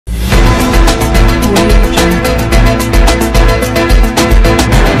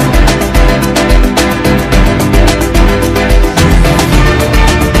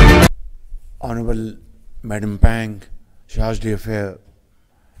Madam Pang, Charge d'Affaires,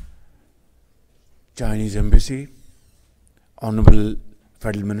 Chinese Embassy, Honorable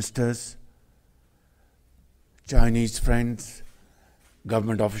Federal Ministers, Chinese friends,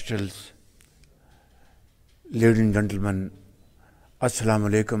 government officials, ladies and gentlemen, Assalamu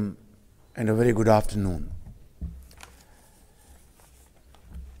alaikum and a very good afternoon.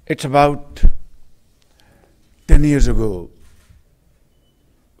 It's about 10 years ago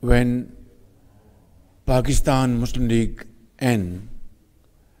when Pakistan Muslim League N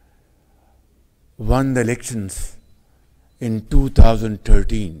won the elections in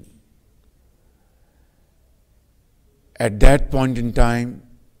 2013. At that point in time,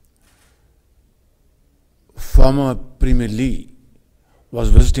 former Premier Lee was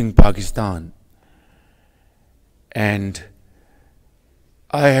visiting Pakistan, and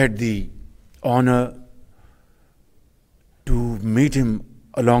I had the honor to meet him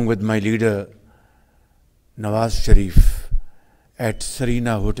along with my leader Shehbaz Sharif at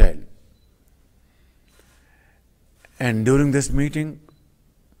Serena Hotel. And during this meeting,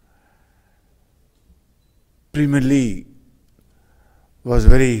 Premier Lee was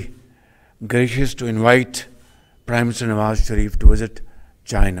very gracious to invite Prime Minister Shehbaz Sharif to visit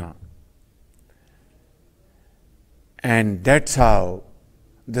China. And that's how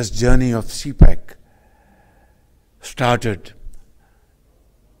this journey of CPEC started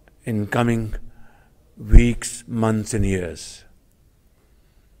in coming weeks, months and years.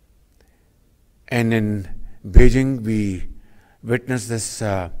 And in Beijing, we witnessed this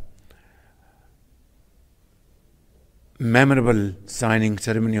memorable signing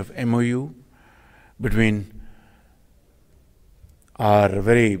ceremony of MOU between our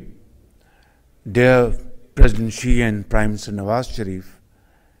very dear President Xi and Prime Minister Shehbaz Sharif.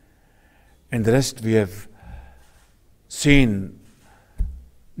 And the rest we have seen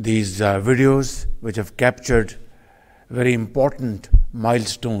these videos which have captured very important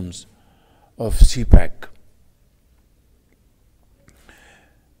milestones of CPEC.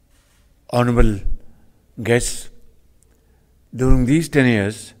 Honorable guests, during these 10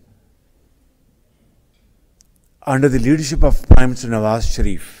 years, under the leadership of Prime Minister Shehbaz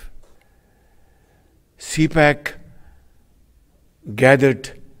Sharif, CPEC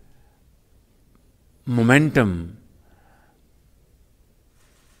gathered momentum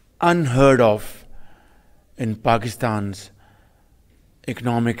unheard of in Pakistan's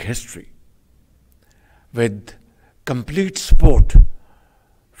economic history, with complete support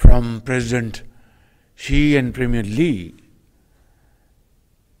from President Xi and Premier Lee.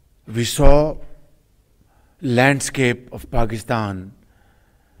 We saw landscape of Pakistan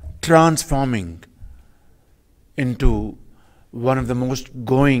transforming into one of the most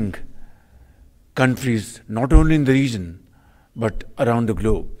growing countries, not only in the region, but around the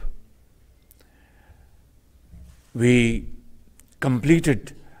globe. We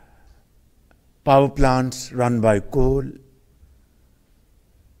completed power plants run by coal,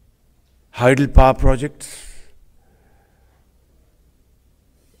 hydel power projects,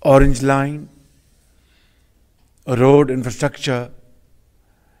 Orange Line, road infrastructure,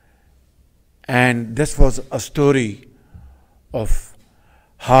 and this was a story of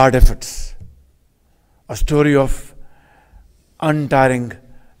hard efforts, a story of untiring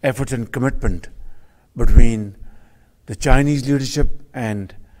efforts and commitment between the Chinese leadership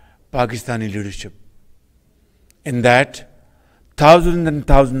and Pakistani leadership. In that, thousands and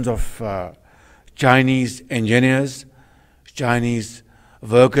thousands of Chinese engineers, Chinese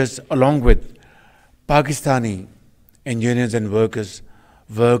workers, along with Pakistani engineers and workers,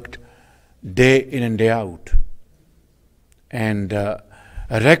 worked day in and day out. And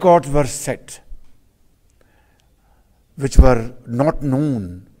records were set which were not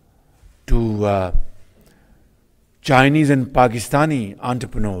known to Chinese and Pakistani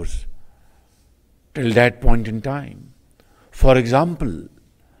entrepreneurs till that point in time. For example,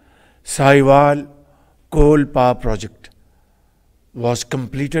 Sahiwal coal power project was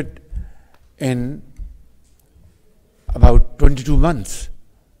completed in about 22 months.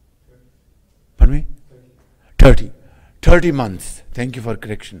 Pardon me? 30 months. Thank you for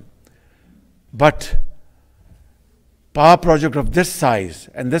correction. But power project of this size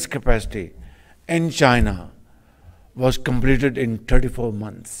and this capacity in China was completed in 34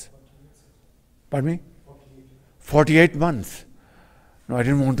 months. Pardon me? 48 months. No, I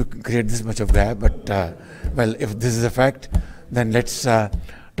didn't want to create this much of gap, but well, if this is a fact, then let's talk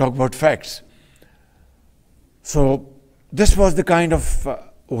about facts. So this was the kind of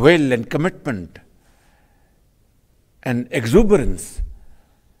will and commitment and exuberance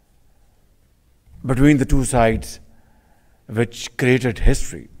between the two sides which created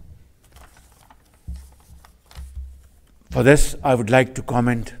history. For this, I would like to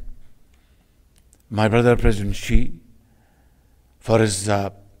comment my brother President Xi for his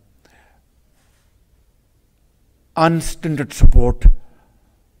unstinted support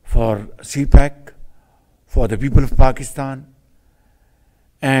for CPEC, for the people of Pakistan,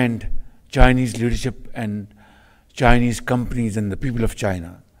 and Chinese leadership and Chinese companies and the people of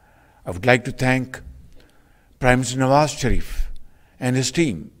China. I would like to thank Prime Minister Shehbaz Sharif and his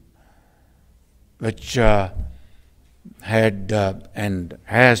team, which had and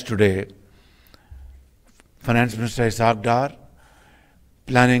has today Finance Minister Ishaq Dar,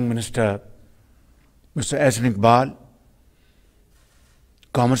 Planning Minister Mr. Ehsan Iqbal,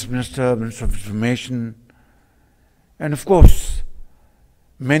 Commerce Minister, Minister of Information, and of course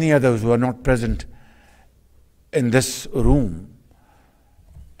many others who are not present in this room,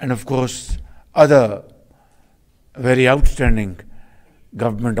 and of course other very outstanding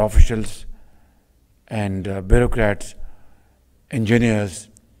government officials and bureaucrats, engineers,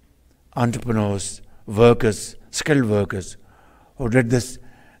 entrepreneurs, workers, skilled workers who did this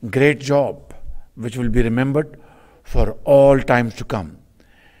great job which will be remembered for all times to come.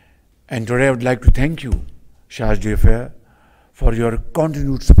 And today I would like to thank you, Shehbaz Sharif, for your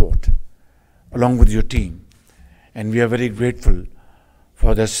continued support along with your team. And we are very grateful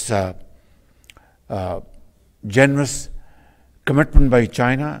for this generous commitment by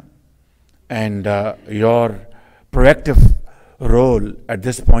China and your proactive role at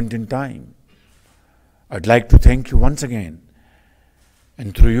this point in time. I'd like to thank you once again,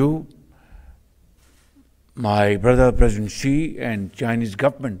 and through you, my brother President Xi and Chinese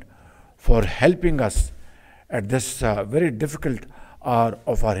government for helping us at this very difficult hour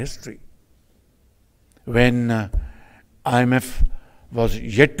of our history, when IMF was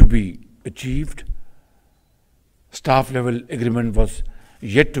yet to be achieved, staff level agreement was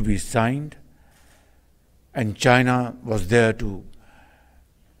yet to be signed, and China was there to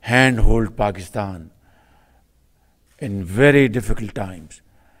handhold Pakistan in very difficult times.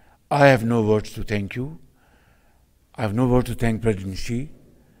 I have no words to thank you. I have no words to thank President Xi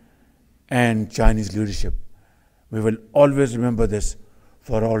and Chinese leadership. We will always remember this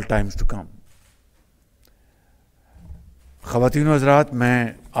for all times to come. خواتین و حضرات,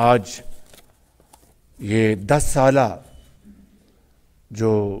 میں آج یہ 10 سالہ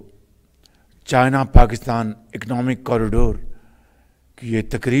جو China Pakistan economic corridor کی یہ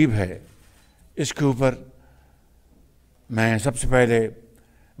تقریب ہے, اس کے اوپر میں سب سے پہلے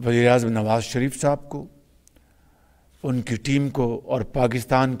وزیر اعظم نواز شریف صاحب کو, ان کی ٹیم کو اور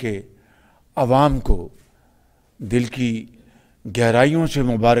پاکستان کے عوام کو دل کی گہرائیوں سے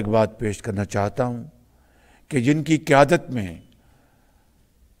مبارکباد پیش کرنا چاہتا ہوں کہ جن کی قیادت میں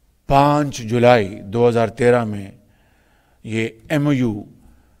 5 جولائی 2013 میں یہ MOU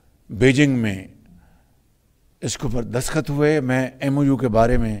بیجنگ میں اس کے اوپر دستخط ہوئے. میں MOU کے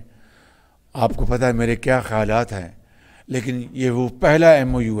بارے میں آپ کو پتہ ہے میرے کیا خیالات ہیں, لیکن یہ وہ پہلا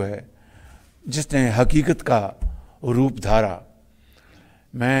MOU ہے جس نے حقیقت کا روپ دھارا.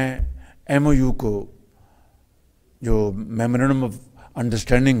 میں MOU کو جو میمورنڈم آف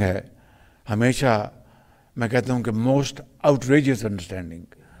انڈرسٹینڈنگ ہے, ہمیشہ میں کہتا ہوں کہ موسٹ آؤٹریجیس انڈرسٹینڈنگ,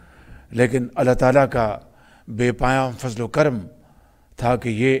 لیکن اللہ تعالیٰ کا بے پایاں فضل و کرم تھا کہ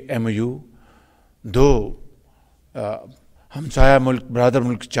یہ MOU دو ہمسایہ ملک برادر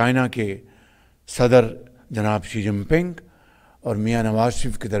ملک چائنا کے صدر جناب شی جن پنگ اور میاں نواز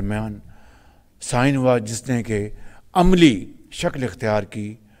شریف کے درمیان سائن ہوا, جس نے کہ عملی شکل اختیار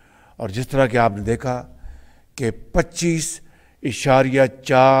کی. اور جس طرح کہ آپ نے دیکھا کہ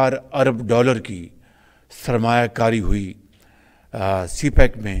 25.4 ارب ڈالر کی سرمایہ کاری ہوئی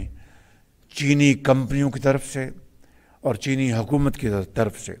CPEC میں چینی کمپنیوں کی طرف سے اور چینی حکومت کی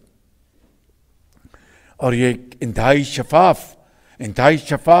طرف سے. اور یہ انتہائی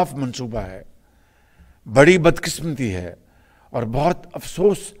شفاف منصوبہ ہے. بڑی بدقسمتی ہے اور بہت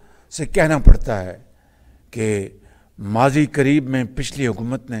افسوس سے کہنا پڑتا ہے کہ ماضی قریب میں پچھلی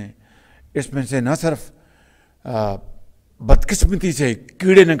حکومت نے اس میں سے نہ صرف بدقسمتی سے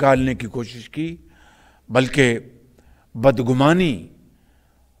کیڑے نکالنے کی کوشش کی, بلکہ بدگمانی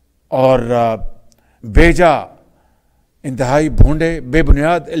اور بیجا انتہائی بھونڈے بے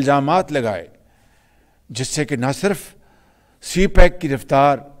بنیاد الزامات لگائے, جس سے کہ نہ صرف CPEC کی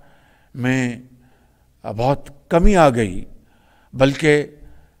رفتار میں بہت کمی آ گئی, بلکہ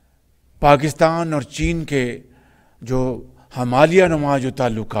پاکستان اور چین کے جو ہمالیہ نما جو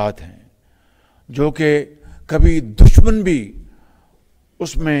تعلقات ہیں, جو کہ کبھی دشمن بھی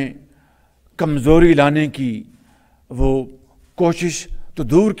اس میں کمزوری لانے کی وہ کوشش تو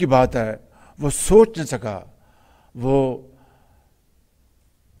دور کی بات ہے, وہ سوچ نہ سکا. وہ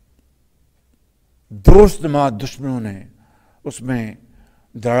دوست نما دشمنوں نے اس میں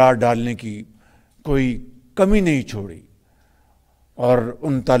دراڑ ڈالنے کی کوئی کمی نہیں چھوڑی اور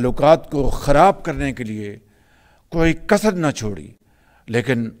ان تعلقات کو خراب کرنے کے لیے کوئی کسر نہ چھوڑی.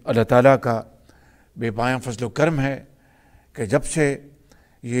 لیکن اللہ تعالیٰ کا بے پایاں فضل و کرم ہے کہ جب سے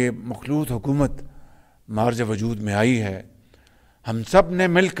یہ مخلوط حکومت معرض وجود میں آئی ہے، ہم سب نے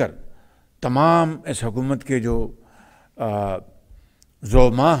مل کر، تمام اس حکومت کے جو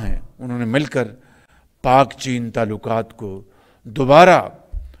زعماء ہیں، انہوں نے مل کر پاک چین تعلقات کو دوبارہ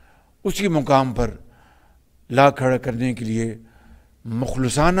اسی مقام پر لا کھڑا کرنے کے لیے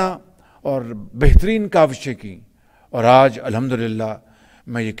مخلصانہ اور بہترین کاوشیں کی. اور آج الحمدللہ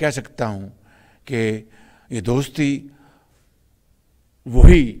میں یہ کہہ سکتا ہوں کہ یہ دوستی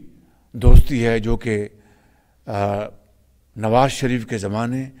وہی دوستی ہے جو کہ نواز شریف کے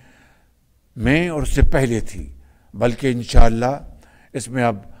زمانے میں اور اس سے پہلے تھی، بلکہ انشاءاللہ اس میں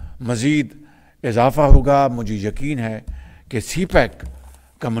اب مزید اضافہ ہوگا. مجھے یقین ہے کہ سی پیک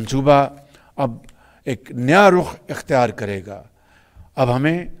کا منصوبہ اب ایک نیا رخ اختیار کرے گا. اب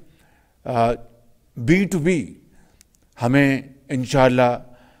ہمیں بی ٹو بی، ہمیں انشاءاللہ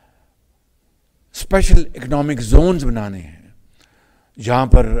اسپیشل اکنامک زونز بنانے ہیں جہاں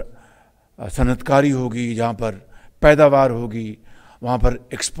پر صنعت کاری ہوگی، جہاں پر پیداوار ہوگی، وہاں پر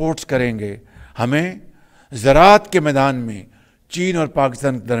ایکسپورٹس کریں گے. ہمیں زراعت کے میدان میں چین اور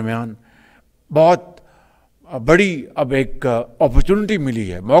پاکستان کے درمیان بہت بڑی اب ایک اپرچونٹی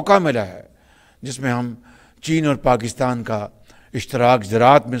ملی ہے، موقع ملا ہے، جس میں ہم چین اور پاکستان کا اشتراک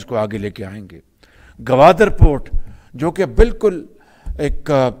زراعت میں اس کو آگے لے کے آئیں گے. گوادر پورٹ جو کہ بالکل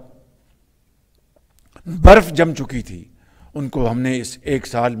ایک برف جم چکی تھی، ان کو ہم نے اس ایک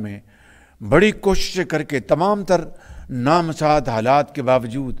سال میں بڑی کوششیں کر کے تمام تر نامساعد حالات کے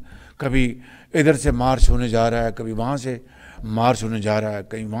باوجود، کبھی ادھر سے مارچ ہونے جا رہا ہے، کبھی وہاں سے مارچ ہونے جا رہا ہے،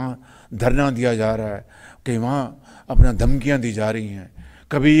 کہیں وہاں دھرنا دیا جا رہا ہے، کہیں وہاں اپنا دھمکیاں دی جا رہی ہیں،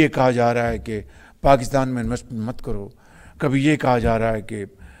 کبھی یہ کہا جا رہا ہے کہ پاکستان میں انویسٹمنٹ مت کرو، کبھی یہ کہا جا رہا ہے کہ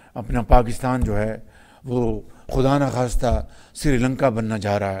اپنا پاکستان جو ہے وہ خدا نخواستہ سری لنکا بننا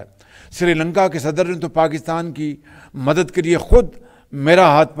جا رہا ہے. سری لنکا کے صدر نے تو پاکستان کی مدد کے لیے خود میرا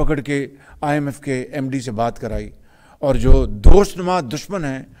ہاتھ پکڑ کے IMF کے MD سے بات کرائی، اور جو دوست نما دشمن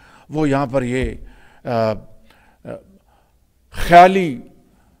ہیں وہ یہاں پر یہ خیالی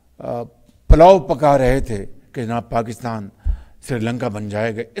پلاؤ پکا رہے تھے کہ جناب پاکستان سری لنکا بن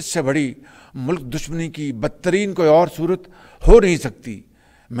جائے گا. اس سے بڑی ملک دشمنی کی بدترین کوئی اور صورت ہو نہیں سکتی.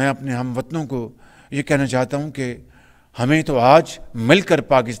 میں اپنے ہم وطنوں کو یہ کہنا چاہتا ہوں کہ ہمیں تو آج مل کر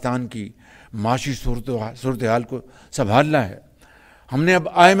پاکستان کی معاشی صورتحال کو سنبھالنا ہے. ہم نے اب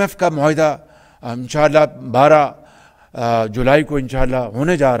IMF کا معاہدہ انشاءاللہ 12 جولائی کو انشاءاللہ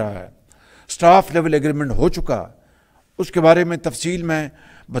ہونے جا رہا ہے. سٹاف لیول ایگریمنٹ ہو چکا، اس کے بارے میں تفصیل میں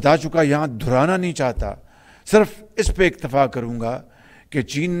بتا چکا، یہاں دہرانا نہیں چاہتا. صرف اس پہ اکتفا کروں گا کہ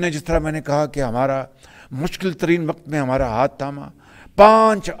چین نے جس طرح میں نے کہا کہ ہمارا مشکل ترین وقت میں ہمارا ہاتھ تھاما،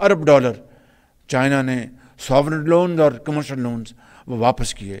 $5 ارب چائنا نے ساورن لونز اور کمرشل لونز وہ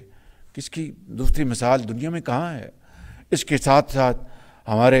واپس کیے. اس کی دوسری مثال دنیا میں کہاں ہے؟ اس کے ساتھ ساتھ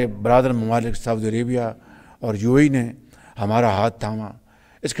ہمارے برادر ممالک سعودی عربیہ اور UAE نے ہمارا ہاتھ تھاما.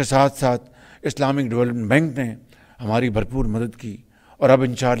 اس کے ساتھ ساتھ اسلامک ڈیولپمنٹ بینک نے ہماری بھرپور مدد کی، اور اب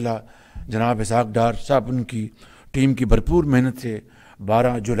انشاءاللہ جناب اسحاق ڈار صاحب ان کی ٹیم کی بھرپور محنت سے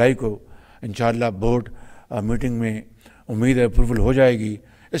 12 جولائی کو انشاءاللہ بورڈ میٹنگ میں امید ہے اپروول ہو جائے گی.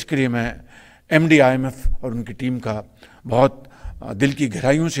 اس کے لیے میں MD IMF اور ان کی ٹیم کا بہت دل کی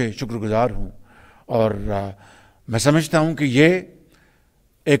گہرائیوں سے شکر گزار ہوں، اور میں سمجھتا ہوں کہ یہ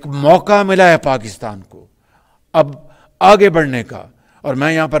ایک موقع ملا ہے پاکستان کو اب آگے بڑھنے کا. اور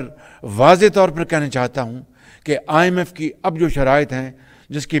میں یہاں پر واضح طور پر کہنا چاہتا ہوں کہ IMF کی اب جو شرائط ہیں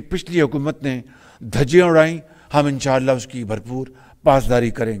جس کی پچھلی حکومت نے دھجیاں اڑائیں، ہم انشاءاللہ اس کی بھرپور پاسداری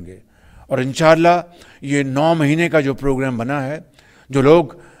کریں گے. اور انشاءاللہ یہ 9 مہینے کا جو پروگرام بنا ہے، جو لوگ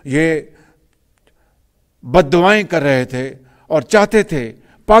یہ بد دعائیں کر رہے تھے اور چاہتے تھے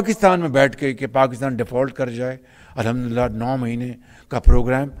پاکستان میں بیٹھ کے کہ پاکستان ڈیفالٹ کر جائے، الحمدللہ 9 مہینے کا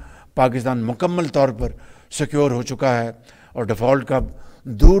پروگرام پاکستان مکمل طور پر سیکیور ہو چکا ہے، اور ڈیفالٹ کا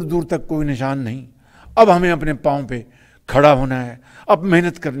دور دور تک کوئی نشان نہیں. اب ہمیں اپنے پاؤں پہ کھڑا ہونا ہے، اب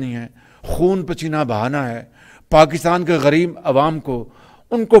محنت کرنی ہے، خون پسینہ بہانا ہے، پاکستان کے غریب عوام کو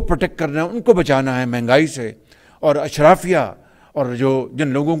ان کو پروٹیکٹ کرنا ہے، ان کو بچانا ہے مہنگائی سے. اور اشرافیہ اور جن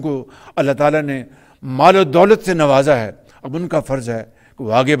لوگوں کو اللہ تعالیٰ نے مال و دولت سے نوازا ہے، اب ان کا فرض ہے کہ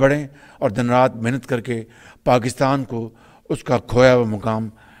وہ آگے بڑھیں اور دن رات محنت کر کے پاکستان کو اس کا کھویا ہوا مقام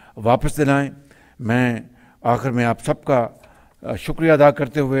واپس دلائیں. میں آخر میں آپ سب کا شکریہ ادا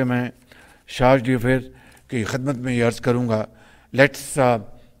کرتے ہوئے میں شاہج ڈی افیئر کی خدمت میں یہ عرض کروں گا، let's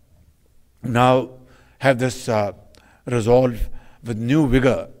now have this resolve with new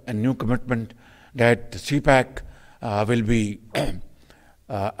vigor and new commitment that CPAC will be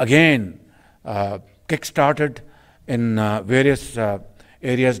again kick-started in various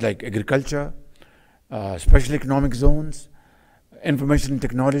areas like agriculture, special economic zones, information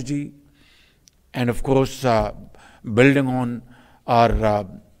technology, and of course building on our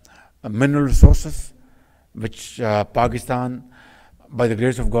mineral resources, which Pakistan, by the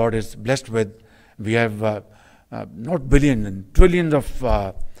grace of God, is blessed with. We have not billions and trillions of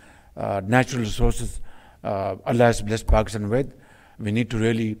natural resources Allah has blessed Pakistan with. We need to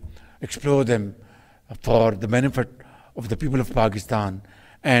really explore them for the benefit of the people of Pakistan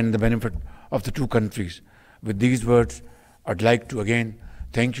and the benefit of the two countries. With these words, I'd like to again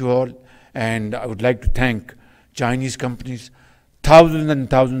thank you all, and I would like to thank Chinese companies, thousands and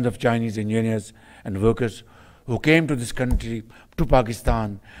thousands of Chinese engineers and workers who came to this country, to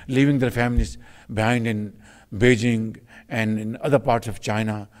Pakistan, leaving their families behind in Beijing and in other parts of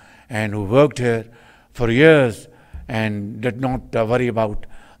China, and who worked here for years and did not worry about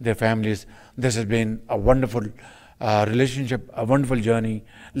their families. This has been a wonderful relationship, a wonderful journey.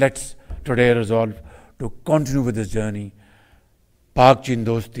 Let's today resolve to continue with this journey. Pak Chin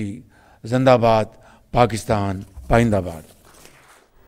Dosti, Zindabad, Pakistan, Paindabad.